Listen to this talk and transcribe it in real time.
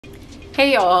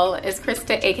Hey y'all, it's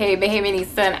Krista aka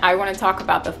Carnivalista, and I want to talk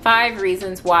about the 5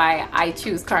 reasons why I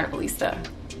choose Carnivalista.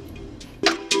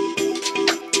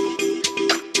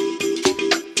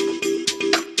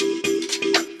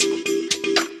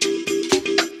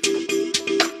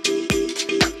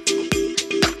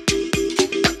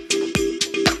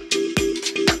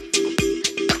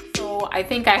 So I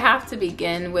think I have to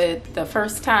begin with the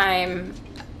first time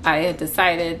I had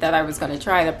decided that I was going to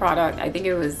try the product. I think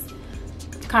it was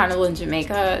Carnival in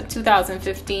Jamaica,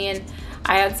 2015.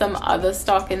 I had some other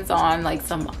stockings on, like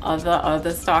some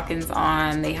other stockings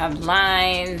on. They had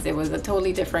lines. It was a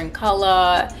totally different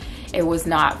color. It was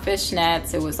not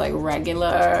fishnets. It was like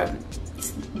regular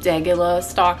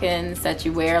stockings that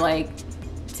you wear like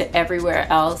to everywhere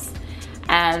else.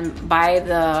 And by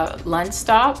the lunch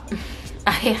stop,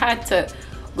 I had to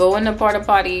go in the porta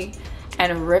potty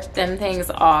and rip them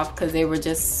things off because they were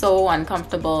just so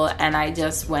uncomfortable, and I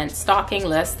just went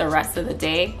stockingless the rest of the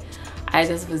day. I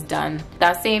just was done.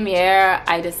 That same year,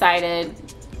 I decided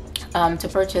to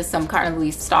purchase some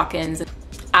Carnivalista stockings.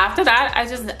 After that, I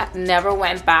just never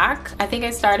went back. I think I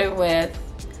started with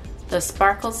the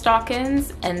sparkle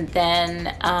stockings, and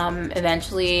then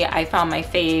eventually I found my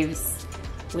faves,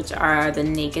 which are the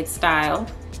naked style.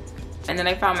 And then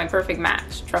I found my perfect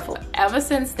match, truffle. Ever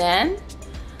since then,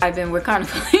 I've been with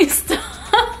Carnivalista.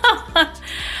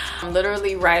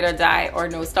 Literally ride or die, or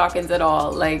no stockings at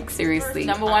all, like seriously.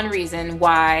 Number one reason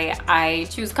why I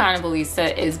choose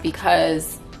Carnivalista is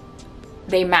because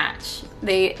they match.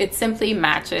 It simply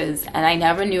matches, and I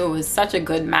never knew it was such a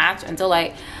good match until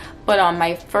I put on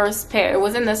my first pair. It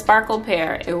wasn't the sparkle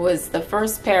pair, it was the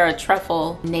first pair of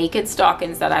truffle naked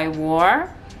stockings that I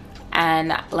wore.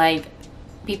 And like,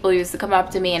 people used to come up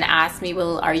to me and ask me,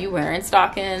 well, are you wearing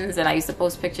stockings? And I used to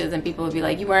post pictures and people would be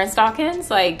like, you wearing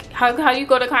stockings? Like, how do you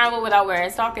go to Carnival without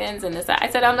wearing stockings? And this, I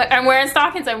said, I'm wearing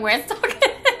stockings, I'm wearing stockings.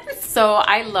 So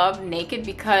I love naked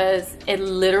because it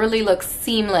literally looks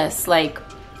seamless, like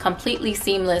completely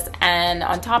seamless. And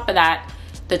on top of that,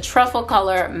 the truffle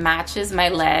color matches my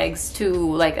legs to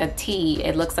like a T.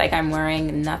 It looks like I'm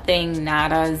wearing nothing,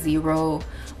 nada, zero,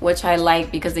 which I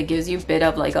like because it gives you a bit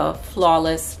of like a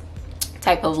flawless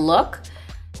type of look.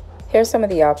 Here's some of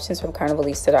the options from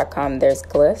Carnivalista.com. There's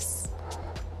gliss,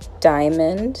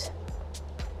 diamond,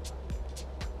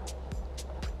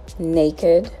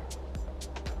 naked,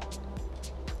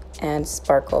 and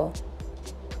sparkle.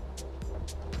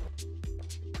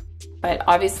 But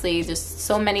obviously there's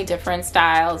so many different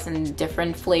styles and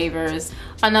different flavors.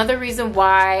 Another reason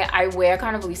why I wear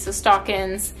Carnivalista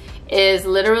stockings is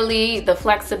literally the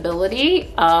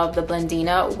flexibility of the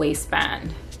Blendina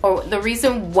waistband. Or the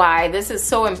reason why this is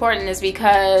so important is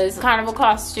because carnival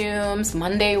costumes,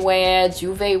 Monday wear,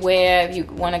 Juve wear, if you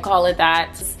want to call it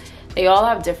that, they all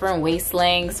have different waist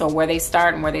lengths, or where they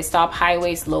start and where they stop. High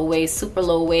waist, low waist, super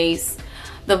low waist.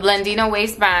 The Blendina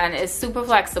waistband is super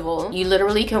flexible. You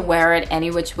literally can wear it any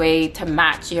which way to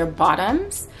match your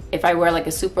bottoms. If I wear like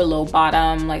a super low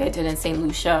bottom like I did in St.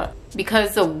 Lucia,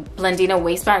 because the Blendina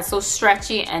waistband is so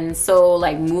stretchy and so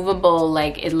like movable,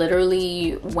 like it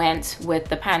literally went with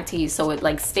the panties, so it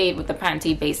like stayed with the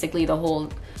panty basically the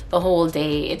whole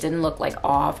day. It didn't look like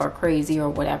off or crazy or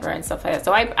whatever and stuff like that.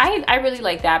 So I really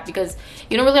like that because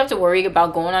you don't really have to worry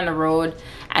about going on the road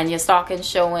and your stocking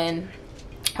showing,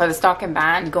 or the stocking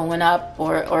band going up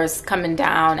or coming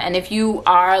down. And if you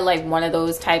are like one of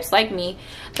those types like me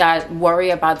that worry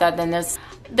about that, then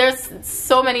there's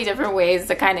so many different ways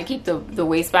to kind of keep the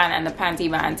waistband and the panty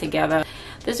band together.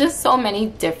 There's just so many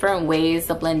different ways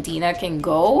the Blendina can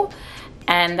go,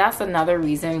 and that's another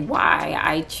reason why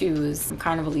I choose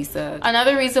Carnivalista.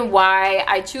 Another reason why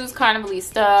I choose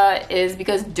Carnivalista is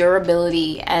because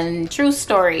durability. And true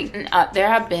story, there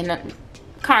have been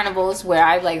carnivals where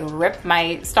I've like ripped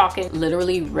my stocking,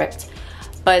 literally ripped.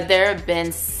 But there have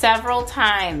been several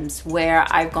times where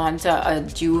I've gone to a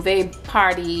Juve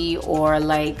party or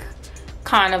like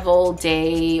carnival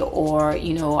day, or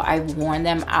you know, I've worn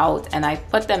them out and I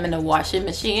put them in the washing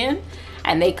machine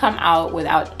and they come out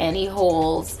without any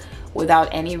holes, without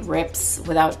any rips,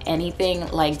 without anything.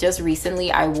 Like just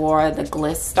recently I wore the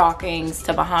gliss stockings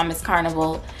to Bahamas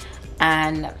Carnival,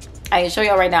 and I can show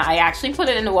y'all right now, I actually put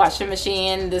it in the washing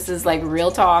machine. This is like real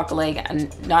talk, like I'm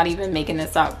not even making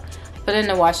this up. Put it in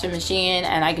the washing machine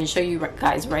and I can show you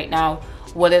guys right now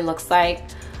what it looks like.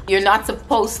 You're not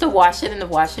supposed to wash it in the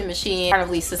washing machine.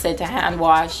 Carnivalista said to hand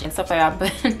wash and stuff like that,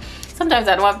 but sometimes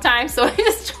I don't have time, so I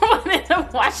just throw it in the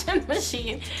washing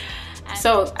machine.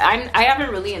 So I haven't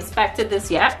really inspected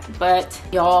this yet, but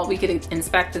y'all, we could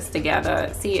inspect this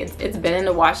together. See, it's been in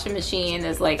the washing machine.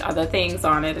 There's like other things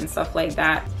on it and stuff like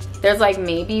that. There's like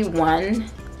maybe one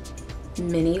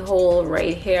mini hole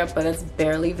right here, but it's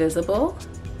barely visible.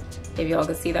 If y'all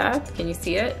can see that, can you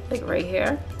see it? Like right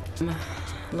here. I'm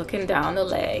looking down the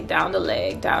leg, down the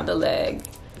leg, down the leg.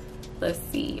 Let's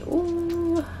see.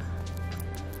 Ooh.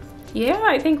 Yeah,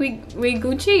 I think we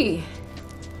Gucci.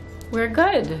 We're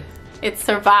good. It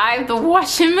survived the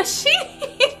washing machine.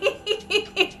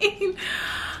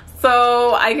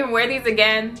 So I can wear these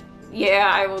again. Yeah,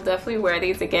 I will definitely wear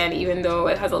these again, even though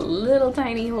it has a little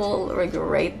tiny hole like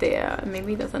right there.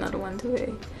 Maybe there's another one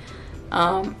too.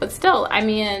 But still, I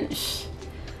mean,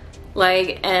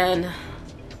 like, and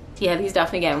yeah, these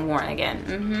definitely getting worn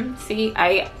again. See,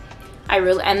 I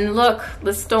really, and look,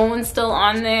 the stone's still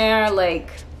on there. Like,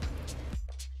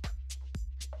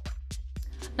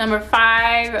 number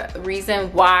 5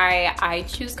 reason why I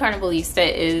choose Carnivalista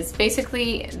is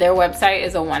basically their website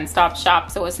is a one-stop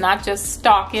shop. So it's not just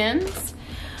stockings,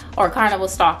 or carnival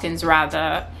stockings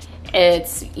rather.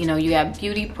 It's, you know, you have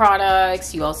beauty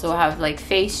products, you also have like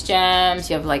face gems,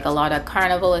 you have like a lot of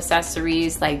carnival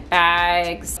accessories like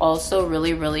bags. Also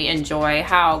really enjoy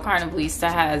how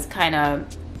Carnivalista has kind of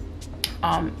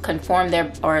conformed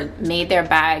their, or made their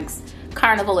bags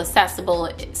carnival accessible,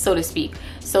 so to speak.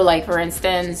 So like, for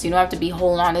instance, you don't have to be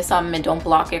holding on to something and don't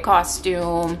block your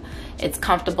costume. It's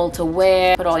comfortable to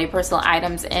wear, put all your personal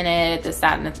items in it, this,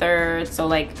 that, and the third. So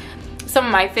like, some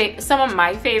of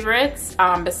my favorites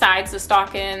besides the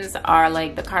stockings are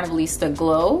like the Carnivalista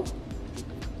Glow.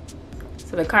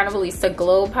 So the Carnivalista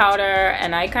Glow powder,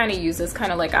 and I kind of use this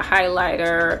kind of like a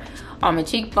highlighter on my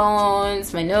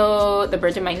cheekbones, my nose, the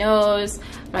bridge of my nose,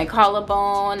 my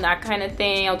collarbone, that kind of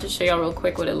thing. I'll just show y'all real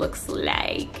quick what it looks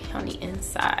like on the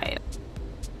inside.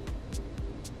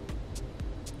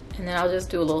 And then I'll just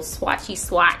do a little swatchy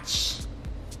swatch.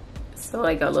 So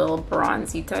like a little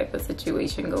bronzy type of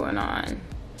situation going on.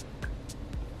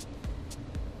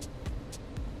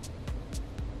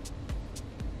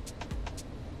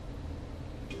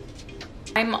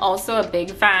 I'm also a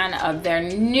big fan of their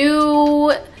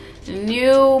new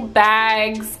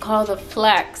bags called the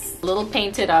Flex. A little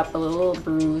painted up, a little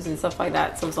bruised and stuff like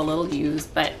that, so it's a little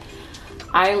used, but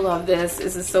I love this.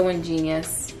 This is so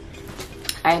ingenious.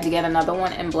 I had to get another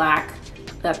one in black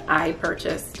that I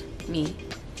purchased, me.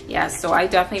 Yeah, so I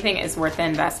definitely think it's worth the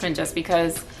investment, just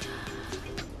because,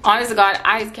 honest to God,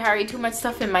 I carry too much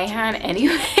stuff in my hand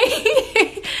anyway.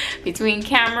 Between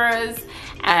cameras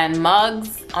and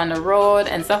mugs on the road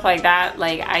and stuff like that,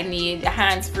 like I need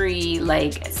hands-free,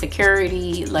 like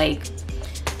security, like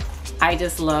I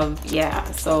just love, yeah.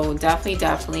 So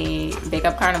definitely big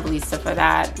up Carnivalista for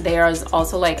that. There's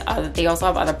also like they also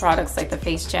have other products like the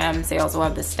face gems. They also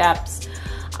have the steps,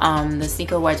 the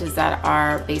sneaker wedges that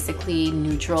are basically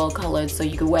neutral colored, so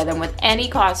you can wear them with any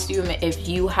costume. If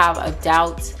you have a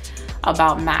doubt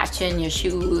about matching your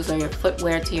shoes or your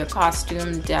footwear to your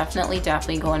costume, definitely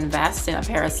go invest in a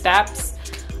pair of steps.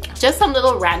 Just some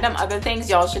little random other things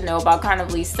y'all should know about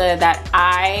Carnivalista that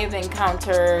I've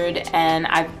encountered, and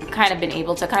I've kind of been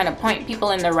able to kind of point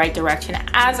people in the right direction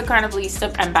as a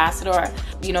Carnivalista ambassador.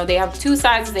 You know, they have 2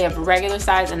 sizes. They have a regular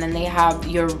size, and then they have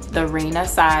the Reina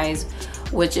size,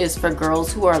 which is for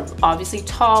girls who are obviously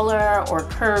taller or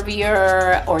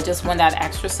curvier, or just want that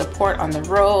extra support on the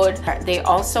road. They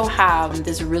also have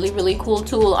this really cool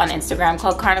tool on Instagram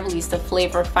called Carnivalista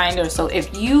Flavor Finder. So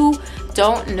if you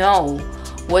don't know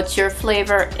what your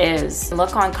flavor is,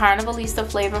 look on Carnivalista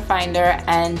Flavor Finder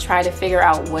and try to figure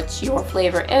out what your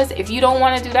flavor is. If you don't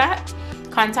want to do that,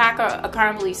 contact a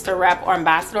Carnivalista rep or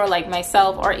ambassador like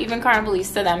myself, or even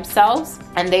Carnivalista themselves,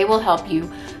 and they will help you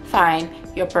find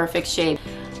your perfect shade.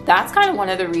 That's kind of one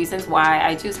of the reasons why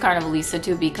I choose Carnivalista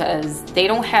too, because they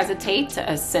don't hesitate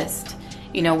to assist.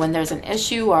 You know, when there's an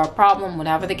issue or a problem,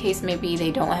 whatever the case may be,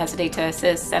 they don't hesitate to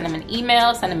assist. Send them an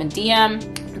email, send them a DM.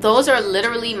 Those are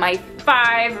literally my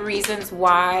 5 reasons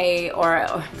why, or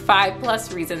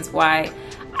 5+ reasons why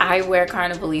I wear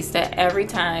Carnivalista every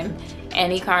time,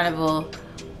 any carnival.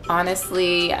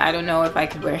 Honestly, I don't know if I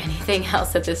could wear anything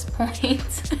else at this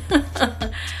point.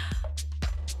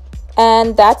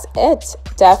 And that's it.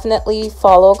 Definitely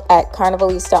follow at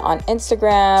Carnivalista on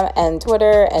Instagram and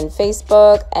Twitter and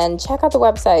Facebook, and check out the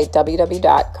website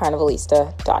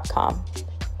www.carnivalista.com.